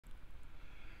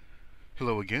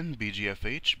Hello again,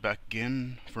 BGFH, back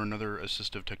again for another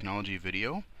assistive technology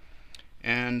video.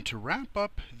 And to wrap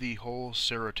up the whole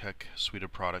Serotek suite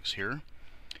of products here,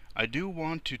 I do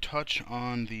want to touch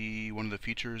on one of the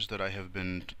features that I have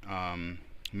been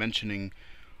mentioning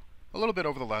a little bit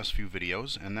over the last few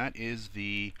videos, and that is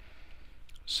the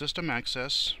System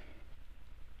Access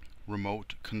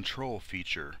Remote Control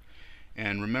feature.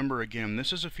 And remember again,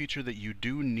 this is a feature that you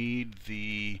do need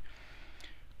the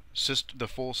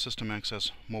full System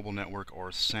Access Mobile Network, or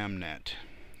SAMnet.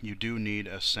 You do need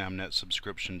a SAMnet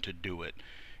subscription to do it.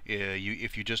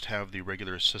 If you just have the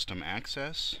regular System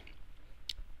Access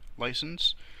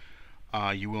license,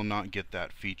 you will not get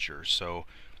that feature. So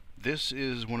this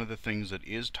is one of the things that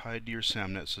is tied to your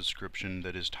SAMnet subscription,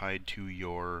 that is tied to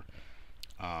your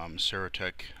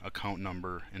Serotek account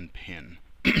number and PIN.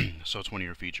 So it's one of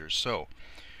your features. So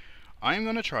I'm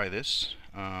going to try this.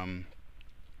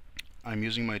 I'm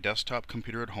using my desktop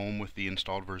computer at home with the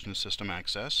installed version of System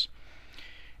Access,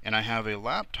 and I have a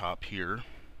laptop here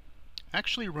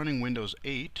actually running Windows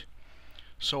 8,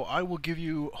 so I will give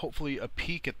you hopefully a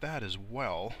peek at that as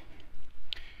well,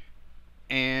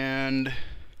 and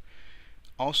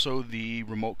also the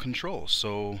remote control.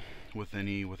 So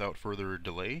without further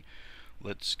delay,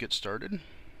 let's get started.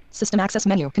 System Access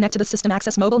menu. Connect to the System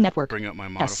Access Mobile Network. Bring up my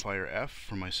modifier F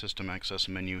for my System Access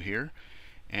menu here,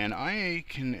 and I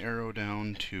can arrow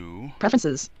down to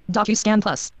Preferences. DocuScan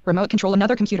Plus. Remote control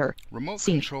another computer. Remote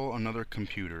control another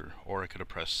computer, or I could have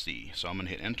pressed C. So I'm going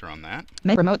to hit enter on that.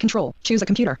 Remote control. Choose a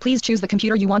computer. Please choose the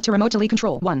computer you want to remotely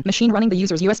control. 1. Machine running the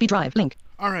user's USB drive. Link.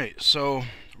 Alright, so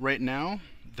right now,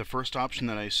 the first option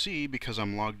that I see, because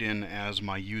I'm logged in as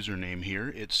my username here,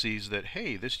 it sees that,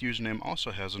 hey, this username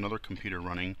also has another computer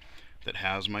running that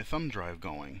has my thumb drive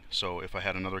going. So if I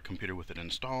had another computer with it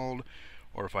installed,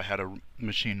 or if I had a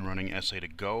machine running SA to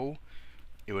go,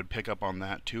 it would pick up on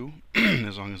that too,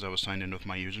 as long as I was signed in with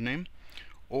my username.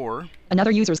 Or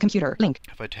another user's computer. Link.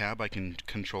 If I tab, I can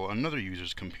control another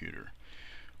user's computer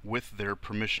with their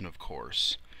permission, of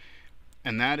course.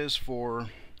 And that is for,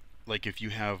 like, if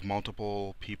you have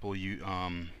multiple people,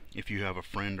 if you have a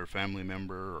friend or family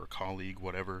member or colleague,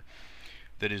 whatever,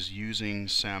 that is using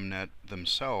SAMnet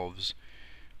themselves,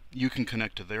 you can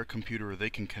connect to their computer, or they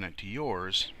can connect to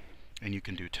yours, and you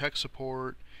can do tech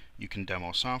support, you can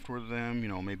demo software to them. You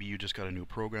know, maybe you just got a new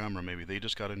program, or maybe they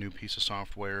just got a new piece of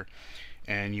software,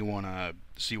 and you want to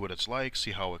see what it's like, see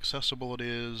how accessible it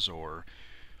is, or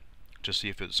just see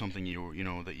if it's something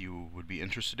that you would be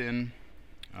interested in.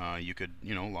 You could,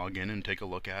 log in and take a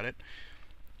look at it.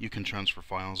 You can transfer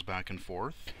files back and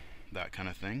forth, that kind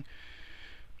of thing.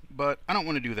 But I don't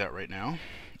want to do that right now.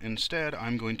 Instead,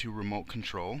 I'm going to remote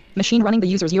control. Machine running the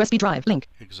user's USB drive. Link.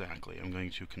 Exactly. I'm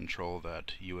going to control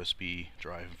that USB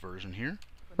drive version here.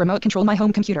 Remote control my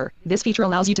home computer. This feature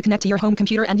allows you to connect to your home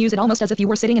computer and use it almost as if you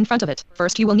were sitting in front of it.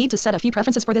 First, you will need to set a few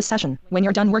preferences for this session. When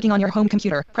you're done working on your home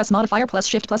computer, press modifier plus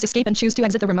shift plus escape and choose to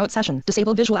exit the remote session.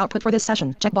 Disable visual output for this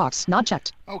session. Checkbox not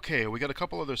checked. Okay, we got a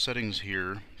couple other settings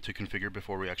here to configure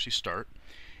before we actually start.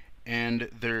 And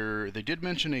they did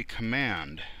mention a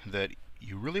command that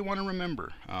you really want to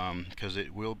remember, because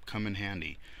it will come in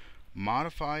handy.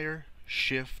 Modifier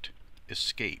shift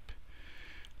escape.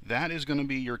 That is going to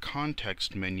be your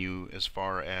context menu as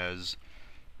far as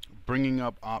bringing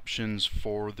up options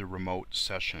for the remote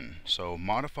session. So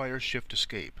modifier shift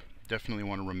escape, definitely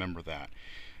want to remember that.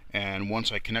 And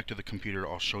once I connect to the computer,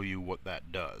 I'll show you what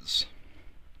that does.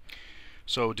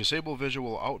 So disable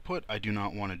visual output, I do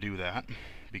not want to do that,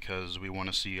 because we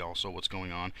want to see also what's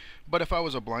going on. But if I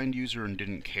was a blind user and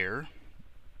didn't care,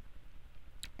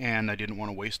 and I didn't want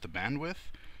to waste the bandwidth,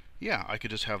 yeah, I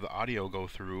could just have the audio go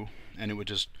through, and it would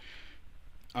just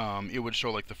it would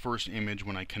show like the first image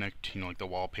when I connect, like the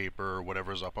wallpaper or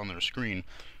whatever's up on their screen.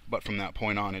 But from that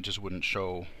point on, it just wouldn't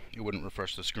show, it wouldn't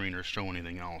refresh the screen or show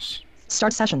anything else.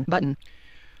 Start session button.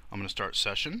 I'm going to start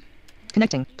session.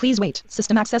 Connecting. Please wait.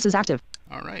 System access is active.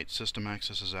 Alright, system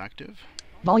access is active.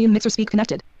 Volume mixer speak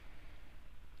connected.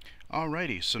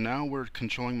 Alrighty, so now we're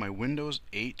controlling my Windows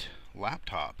 8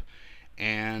 laptop.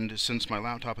 And since my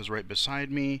laptop is right beside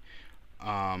me,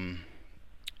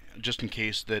 just in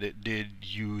case that it did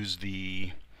use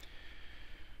the,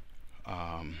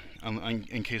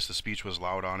 in case the speech was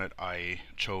loud on it, I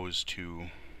chose to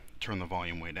turn the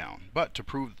volume way down. But to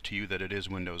prove to you that it is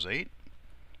Windows 8,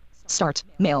 Start.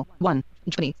 Mail. 1.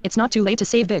 20. It's not too late to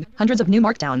save big. Hundreds of new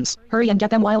markdowns. Hurry and get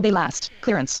them while they last.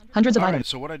 Clearance. Hundreds of items.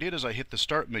 So what I did is I hit the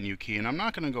Start menu key, and I'm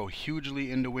not going to go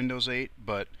hugely into Windows 8,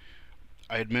 but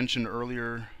I had mentioned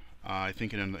earlier, I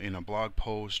think in a blog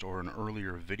post or an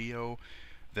earlier video,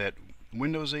 that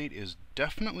Windows 8 is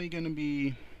definitely going to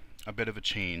be a bit of a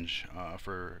change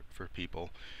for people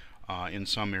in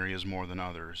some areas more than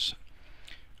others.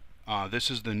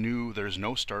 This is the new, there's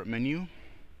no start menu.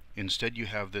 Instead you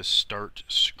have this start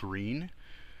screen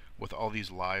with all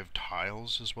these live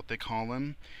tiles is what they call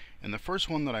them. And the first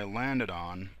one that I landed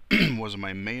on was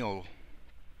my mail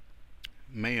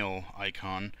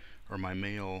icon, or my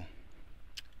mail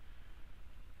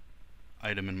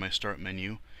item in my start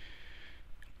menu.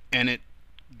 And it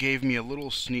gave me a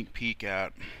little sneak peek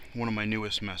at one of my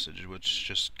newest messages, which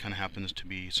just kind of happens to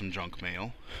be some junk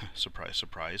mail. Surprise,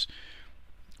 surprise.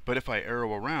 But if I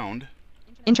arrow around,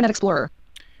 Internet Explorer.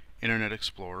 Internet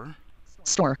Explorer.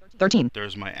 Store. 13.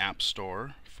 There's my App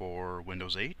Store for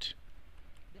Windows 8.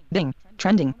 Bing.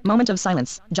 Trending. Moment of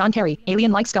silence. John Kerry.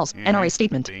 Alien-like skulls. And NRA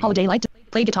statement. Bing. Holiday light.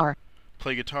 Play guitar.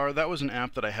 Play Guitar. That was an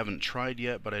app that I haven't tried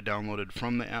yet, but I downloaded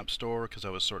from the App Store because I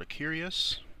was sort of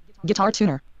curious. Guitar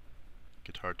tuner.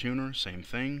 Guitar Tuner, same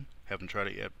thing. Haven't tried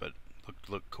it yet, but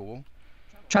looked cool.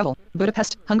 Travel.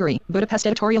 Budapest, Hungary. Budapest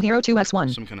Editorial Hero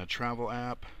 2x1. Some kind of travel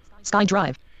app.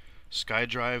 SkyDrive.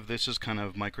 SkyDrive, this is kind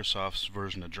of Microsoft's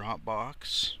version of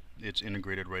Dropbox. It's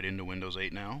integrated right into Windows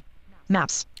 8 now.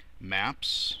 Maps.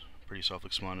 Maps, pretty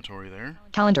self-explanatory there.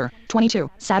 Calendar. 22.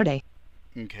 Saturday.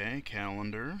 Okay,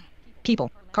 calendar.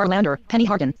 People. Carlander. Penny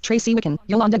Hargan. Tracy Wicken.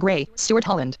 Yolanda Gray. Stuart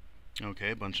Holland.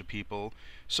 Okay, a bunch of people.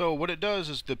 So what it does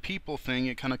is the people thing,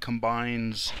 it kind of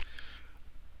combines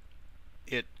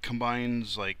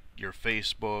like your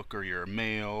Facebook or your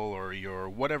mail or your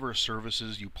whatever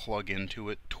services you plug into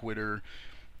it, Twitter,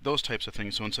 those types of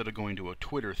things. So instead of going to a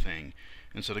Twitter thing,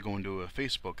 instead of going to a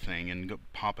Facebook thing and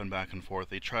popping back and forth,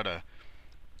 they try to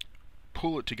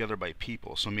pull it together by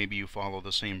people. So maybe you follow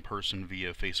the same person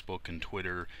via Facebook and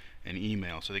Twitter and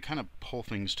email. So they kind of pull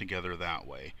things together that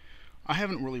way. I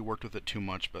haven't really worked with it too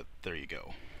much, but there you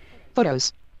go.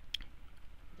 Photos.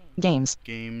 Games.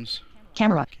 Games.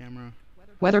 Camera. Camera.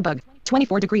 Weather bug.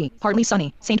 24 degree. Partly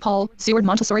sunny. St. Paul. Seward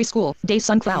Montessori School. Day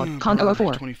sun cloud. Con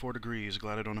 004. 24 degrees.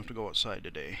 Glad I don't have to go outside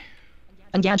today.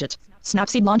 Engadget.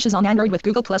 Snapseed launches on Android with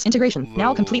Google Plus integration.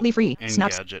 Now completely free.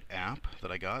 Engadget app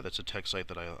that I got. That's a tech site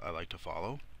that I like to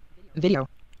follow. Video.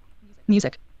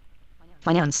 Music.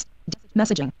 Finance.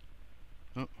 Messaging.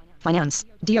 Oh. Finance.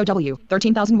 DOW.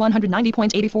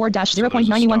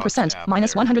 13,190.84-0.91%.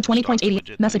 Minus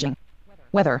 120.80. Messaging.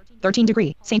 Weather. 13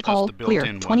 degree. St. Paul.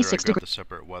 Clear. 26 degree. The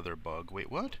separate weather bug.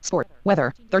 Wait, what? Sport.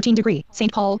 Weather. 13 degree.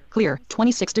 St. Paul. Clear.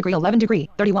 26 degree. 11 degree.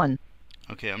 31.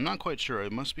 Okay, I'm not quite sure.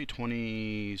 It must be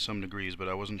 20 some degrees, but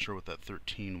I wasn't sure what that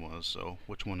 13 was, so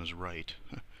which one is right?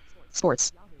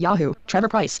 Sports. Yahoo. Trevor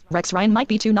Price. Rex Ryan might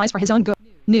be too nice for his own good.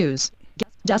 News.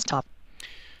 Desktop.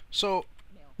 So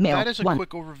Mail. that is a 1.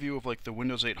 quick overview of like the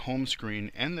Windows 8 home screen,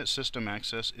 and that System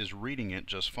Access is reading it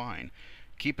just fine.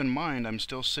 Keep in mind, I'm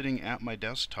still sitting at my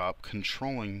desktop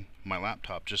controlling my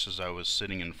laptop just as I was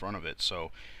sitting in front of it.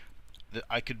 So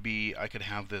I could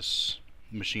have this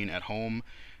machine at home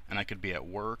and I could be at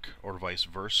work or vice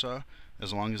versa,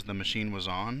 as long as the machine was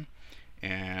on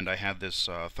and I had this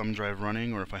thumb drive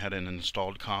running, or if I had an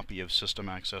installed copy of System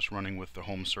Access running with the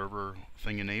home server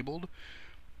thing enabled,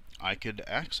 I could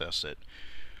access it.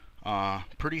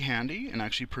 Pretty handy and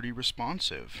actually pretty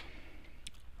responsive.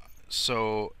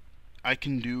 So I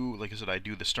can do, like I said, I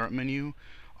do the start menu.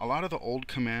 A lot of the old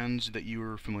commands that you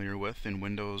are familiar with in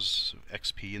Windows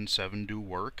XP and 7 do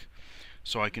work.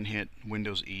 So I can hit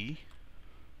Windows E.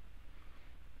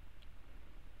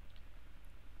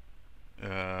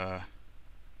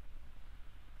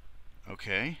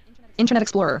 Okay. Internet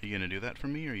Explorer. Are you going to do that for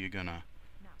me, or are you going to...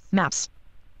 Maps.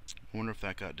 I wonder if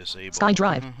that got disabled.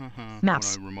 SkyDrive.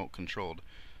 Maps. When I remote controlled.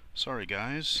 Sorry,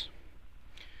 guys.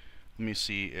 Let me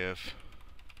see if...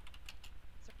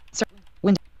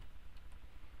 Window.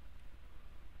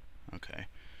 Okay.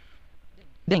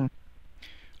 Bing.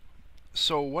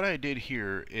 So what I did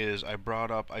here is I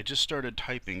just started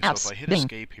typing, Apps. so if I hit Bing.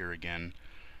 escape here again,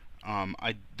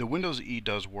 the Windows E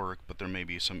does work, but there may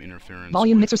be some interference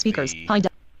Volume with mixer speakers. the, High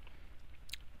def.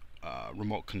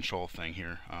 remote control thing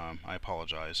here. I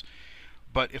apologize.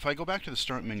 But if I go back to the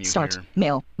start menu Start. here,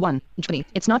 Mail. 1. 20.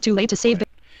 It's not too late to save.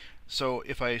 so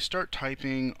if I start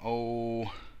typing,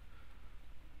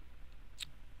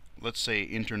 let's say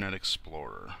Internet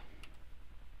Explorer.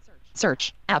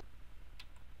 Search. App.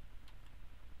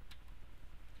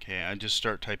 Okay, I just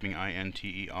start typing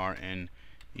INTERNET.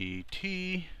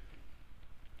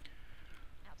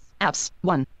 Apps.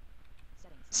 1.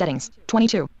 Settings.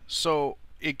 22. So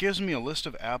it gives me a list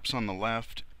of apps on the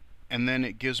left, and then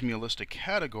it gives me a list of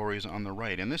categories on the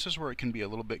right. And this is where it can be a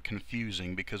little bit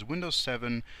confusing, because Windows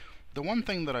 7, the one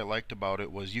thing that I liked about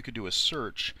it was you could do a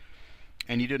search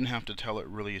And you didn't have to tell it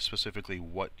really specifically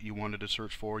what you wanted to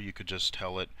search for. You could just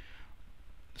tell it,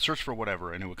 search for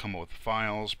whatever, and it would come up with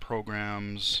files,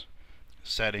 programs,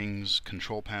 settings,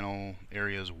 control panel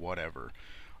areas, whatever.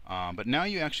 But now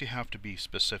you actually have to be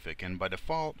specific, and by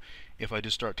default, if I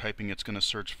just start typing, it's going to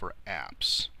search for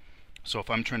apps. So if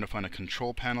I'm trying to find a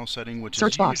control panel setting, which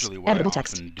Search is box. usually what I Editable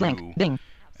text. often do, Blank. Bing.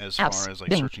 as Apps. far as like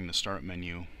Bing. searching the start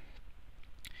menu,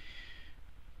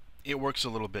 it works a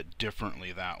little bit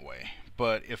differently that way.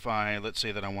 But if I, let's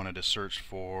say that I wanted to search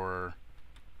for...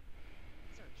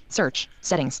 Search.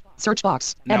 Settings. Search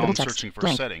box. Now Editable I'm text. searching for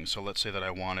Blank. settings, so let's say that I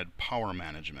wanted power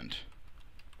management.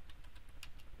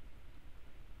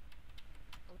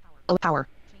 Power.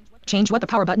 Change what the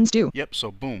power buttons do. Yep,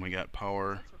 so boom, we got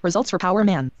power... Results for power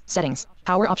man. Settings.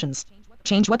 Power options.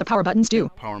 Change what the power buttons do.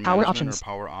 Power Power management options. or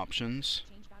power options.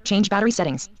 Change battery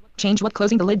settings. Change what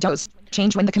closing the lid does.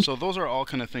 Change when the So those are all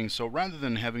kind of things. So rather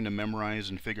than having to memorize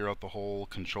and figure out the whole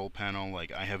control panel,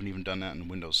 like I haven't even done that in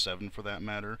Windows 7 for that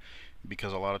matter,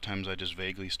 because a lot of times I just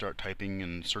vaguely start typing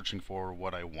and searching for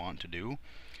what I want to do.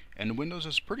 And Windows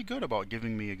is pretty good about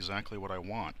giving me exactly what I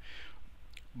want.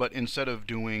 But instead of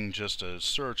doing just a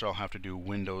search, I'll have to do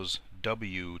Windows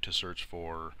W to search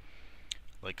for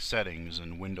like settings,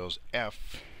 and Windows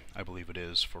F, I believe it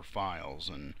is, for files.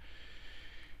 And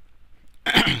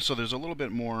so there's a little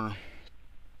bit more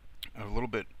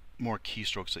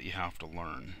keystrokes that you have to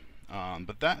learn.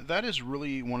 But that is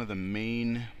really one of the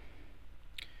main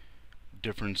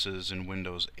differences in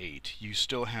Windows 8. You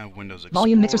still have Windows Explorer.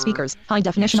 volume mixer speakers. High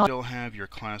definition. You still have your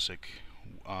classic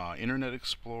Internet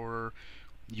Explorer.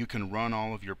 You can run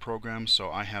all of your programs. So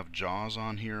I have JAWS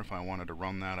on here. If I wanted to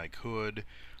run that, I could.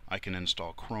 I can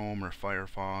install Chrome or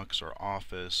Firefox or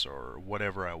Office or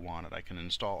whatever I wanted. I can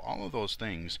install all of those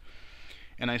things.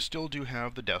 And I still do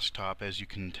have the desktop, as you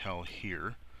can tell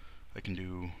here. I can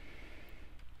do...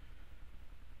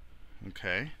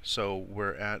 Okay, so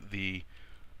we're at the...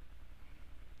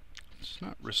 It's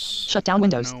not shut down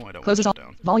Windows. No, I don't Closes all. want to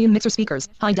shut down. Volume mixer speakers.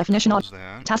 High definition. Close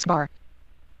that. Taskbar.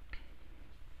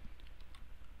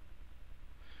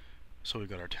 So we've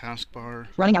got our taskbar.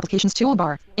 Running applications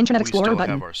toolbar. Internet We Explorer still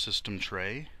button. have our system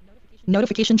tray.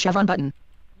 Notification chevron button.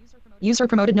 User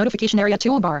promoted notification area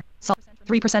toolbar.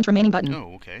 3% remaining button.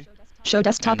 Oh, okay. Show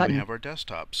desktop And button. we have our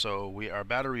desktop. So our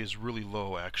battery is really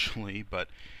low actually, but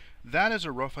that is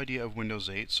a rough idea of Windows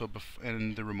 8. So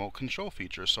and the remote control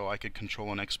feature. So I could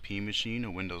control an XP machine,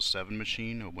 a Windows 7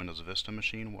 machine, a Windows Vista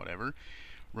machine, whatever.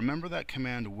 Remember that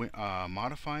command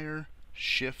modifier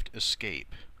Shift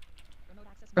Escape.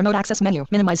 Remote access menu.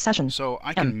 Minimize session. So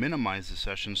I can minimize the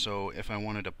session. So if I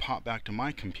wanted to pop back to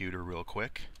my computer real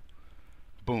quick,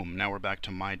 boom, now we're back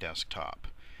to my desktop.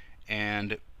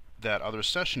 And that other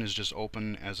session is just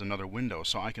open as another window,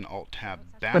 so I can Alt-Tab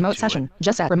back remote to session. it.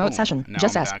 Just remote Boom. session. Now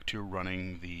Just I'm back to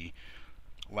running the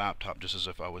laptop just as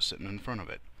if I was sitting in front of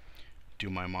it. Do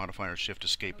my modifier Shift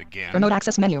Escape again. Remote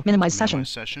access menu. Minimize session.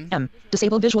 session.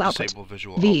 Disable visual output. Disable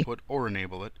visual V. output, or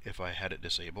enable it if I had it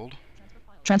disabled.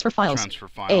 Transfer files. Transfer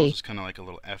files A. is kind of like a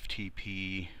little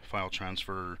FTP file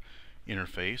transfer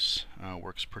interface.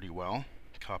 Works pretty well.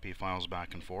 Copy files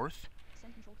back and forth.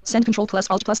 Send control plus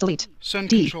alt plus delete. Send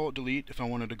D. control delete if I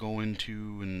wanted to go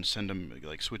into and send them,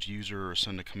 like switch user or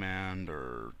send a command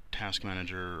or task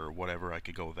manager or whatever, I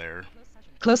could go there.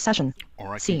 Close session.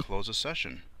 Or I C. can close a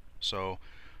session. So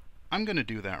I'm going to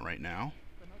do that right now.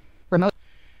 Remote.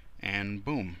 And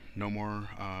boom, no more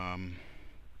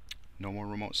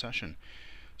remote session.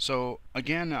 So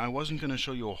again, I wasn't going to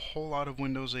show you a whole lot of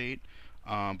Windows 8.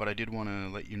 But I did want to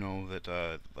let you know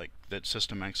that that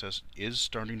System Access is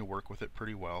starting to work with it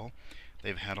pretty well.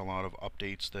 They've had a lot of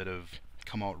updates that have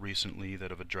come out recently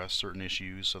that have addressed certain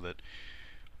issues so that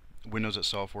Windows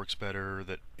itself works better,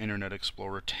 that Internet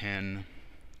Explorer 10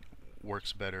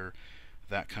 works better,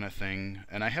 that kind of thing.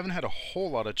 And I haven't had a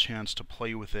whole lot of chance to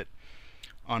play with it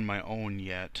on my own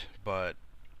yet, but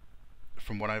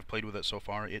from what I've played with it so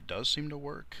far, it does seem to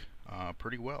work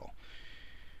pretty well.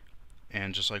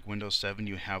 And just like Windows 7,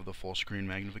 you have the full screen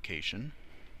magnification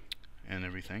and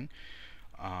everything.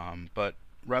 But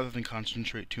rather than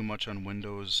concentrate too much on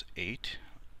Windows 8,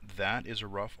 that is a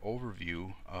rough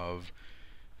overview of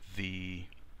the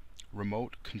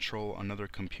remote control another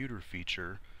computer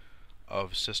feature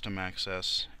of System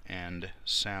Access and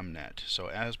SAMnet. So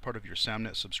as part of your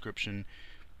SAMnet subscription,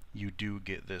 you do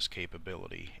get this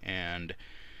capability. And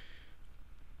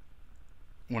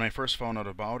when I first found out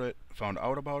about it,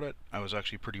 I was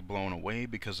actually pretty blown away,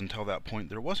 because until that point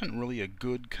there wasn't really a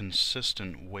good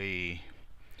consistent way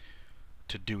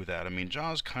to do that. I mean,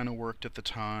 JAWS kind of worked at the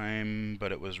time,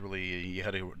 but it was really, you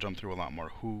had to jump through a lot more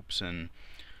hoops, and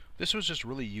This was just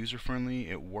really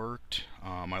user-friendly. It worked.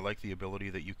 I like the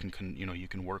ability that you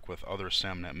can work with other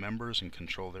SAMnet members and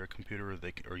control their computer.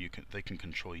 They can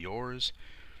control yours.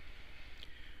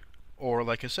 Or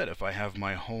like I said, if I have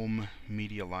my home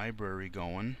media library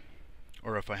going,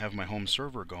 or if I have my home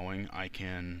server going, I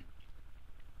can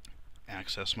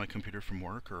access my computer from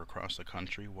work or across the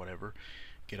country, whatever,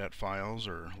 get at files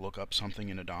or look up something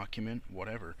in a document,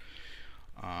 whatever.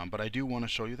 But I do want to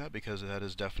show you that because that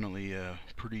is definitely a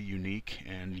pretty unique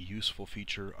and useful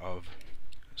feature of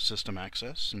system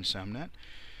access in SAMnet.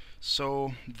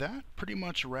 So that pretty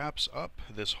much wraps up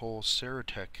this whole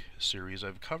Serotek series.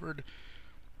 I've covered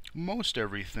most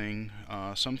everything.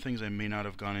 Some things I may not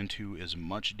have gone into as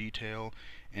much detail,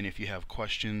 and if you have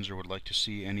questions or would like to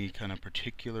see any kind of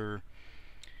particular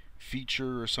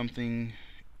feature or something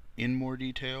in more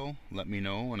detail, let me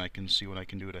know and I can see what I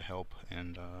can do to help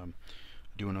and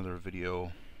do another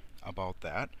video about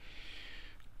that.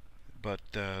 But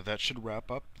that should wrap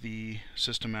up the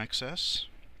system access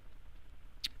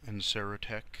and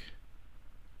Serotek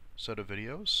set of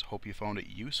videos. Hope you found it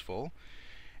useful,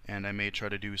 and I may try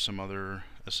to do some other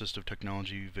assistive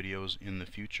technology videos in the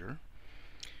future.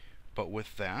 But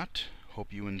with that,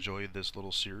 hope you enjoyed this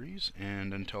little series,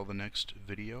 and until the next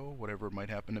video, whatever it might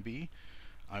happen to be,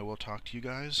 I will talk to you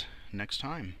guys next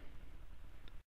time.